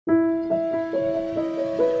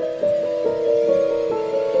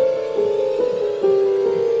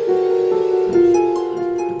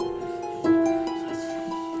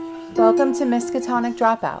Welcome to Miskatonic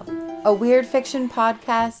Dropout, a weird fiction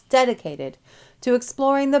podcast dedicated to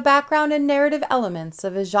exploring the background and narrative elements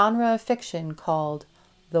of a genre of fiction called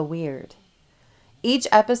the weird. Each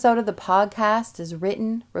episode of the podcast is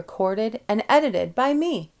written, recorded, and edited by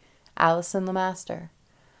me, Allison Lemaster.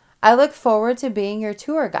 I look forward to being your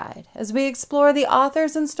tour guide as we explore the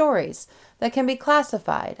authors and stories that can be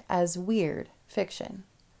classified as weird fiction.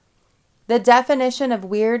 The definition of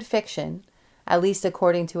weird fiction, at least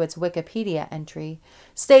according to its Wikipedia entry,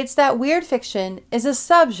 states that weird fiction is a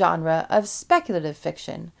subgenre of speculative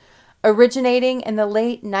fiction, originating in the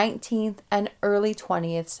late 19th and early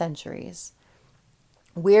 20th centuries.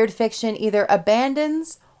 Weird fiction either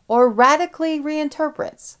abandons or radically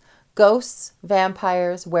reinterprets ghosts,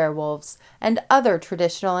 vampires, werewolves, and other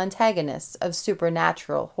traditional antagonists of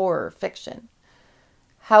supernatural horror fiction.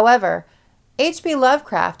 However, H.P.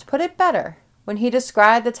 Lovecraft put it better when he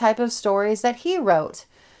described the type of stories that he wrote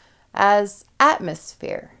as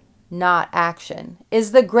atmosphere, not action,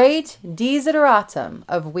 is the great desideratum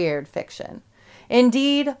of weird fiction.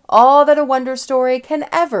 Indeed, all that a wonder story can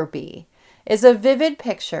ever be is a vivid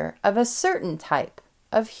picture of a certain type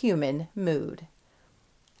of human mood.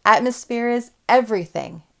 Atmosphere is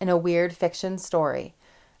everything in a weird fiction story,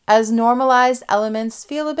 as normalized elements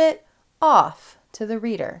feel a bit off to the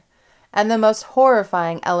reader, and the most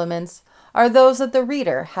horrifying elements are those that the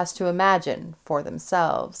reader has to imagine for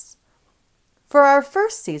themselves. For our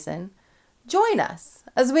first season, join us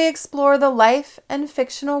as we explore the life and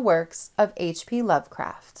fictional works of H.P.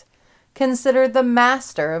 Lovecraft, considered the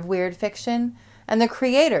master of weird fiction and the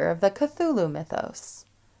creator of the Cthulhu mythos.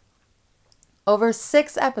 Over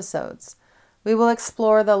 6 episodes, we will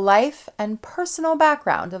explore the life and personal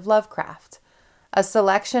background of Lovecraft, a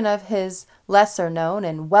selection of his lesser-known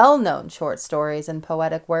and well-known short stories and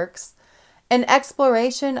poetic works, an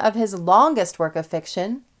exploration of his longest work of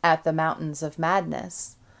fiction, At the Mountains of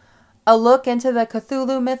Madness, a look into the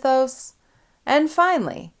Cthulhu mythos, and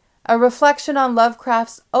finally, a reflection on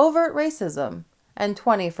Lovecraft's overt racism and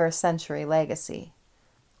 21st century legacy.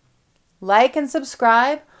 Like and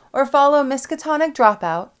subscribe or follow Miskatonic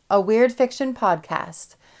Dropout, a weird fiction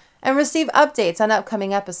podcast, and receive updates on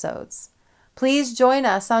upcoming episodes. Please join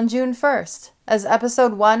us on June 1st as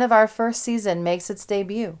episode 1 of our first season makes its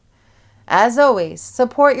debut. As always,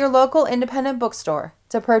 support your local independent bookstore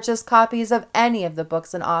to purchase copies of any of the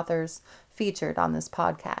books and authors featured on this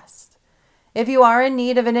podcast. If you are in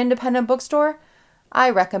need of an independent bookstore, I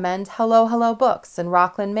recommend Hello Hello Books in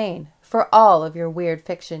Rockland, Maine for all of your weird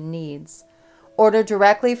fiction needs. Order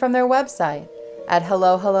directly from their website at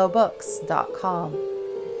hellohellobooks.com.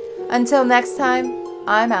 Until next time,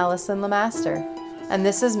 I'm Allison Lemaster, and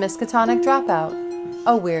this is Miskatonic Dropout,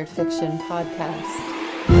 a weird fiction podcast.